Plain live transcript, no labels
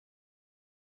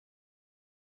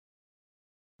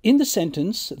In the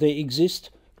sentence, they exist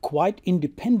quite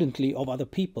independently of other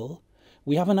people.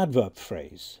 We have an adverb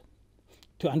phrase.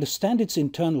 To understand its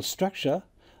internal structure,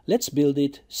 let's build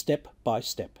it step by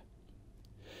step.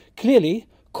 Clearly,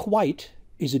 quite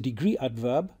is a degree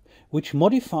adverb which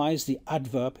modifies the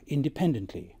adverb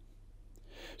independently.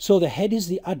 So the head is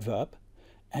the adverb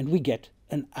and we get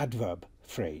an adverb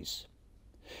phrase.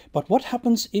 But what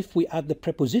happens if we add the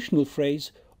prepositional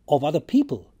phrase of other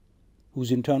people,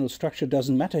 whose internal structure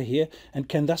doesn't matter here and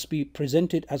can thus be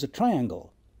presented as a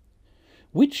triangle?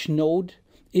 Which node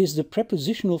is the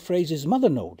prepositional phrase's mother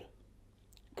node?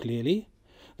 Clearly,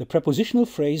 the prepositional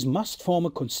phrase must form a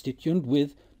constituent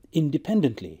with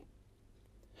independently.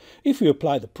 If we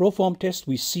apply the proform test,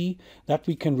 we see that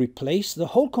we can replace the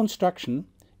whole construction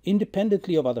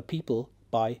independently of other people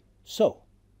by so.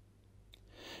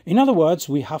 In other words,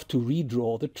 we have to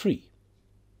redraw the tree.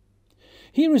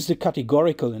 Here is the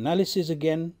categorical analysis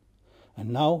again,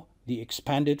 and now the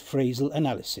expanded phrasal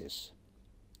analysis.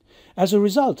 As a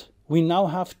result, we now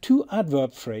have two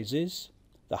adverb phrases,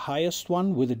 the highest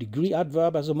one with a degree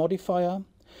adverb as a modifier,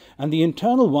 and the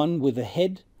internal one with a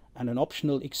head and an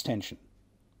optional extension.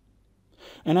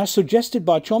 And as suggested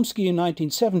by Chomsky in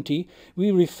 1970,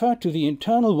 we refer to the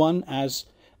internal one as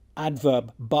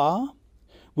adverb bar,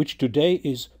 which today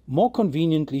is more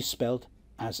conveniently spelled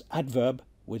as adverb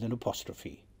with an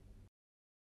apostrophe.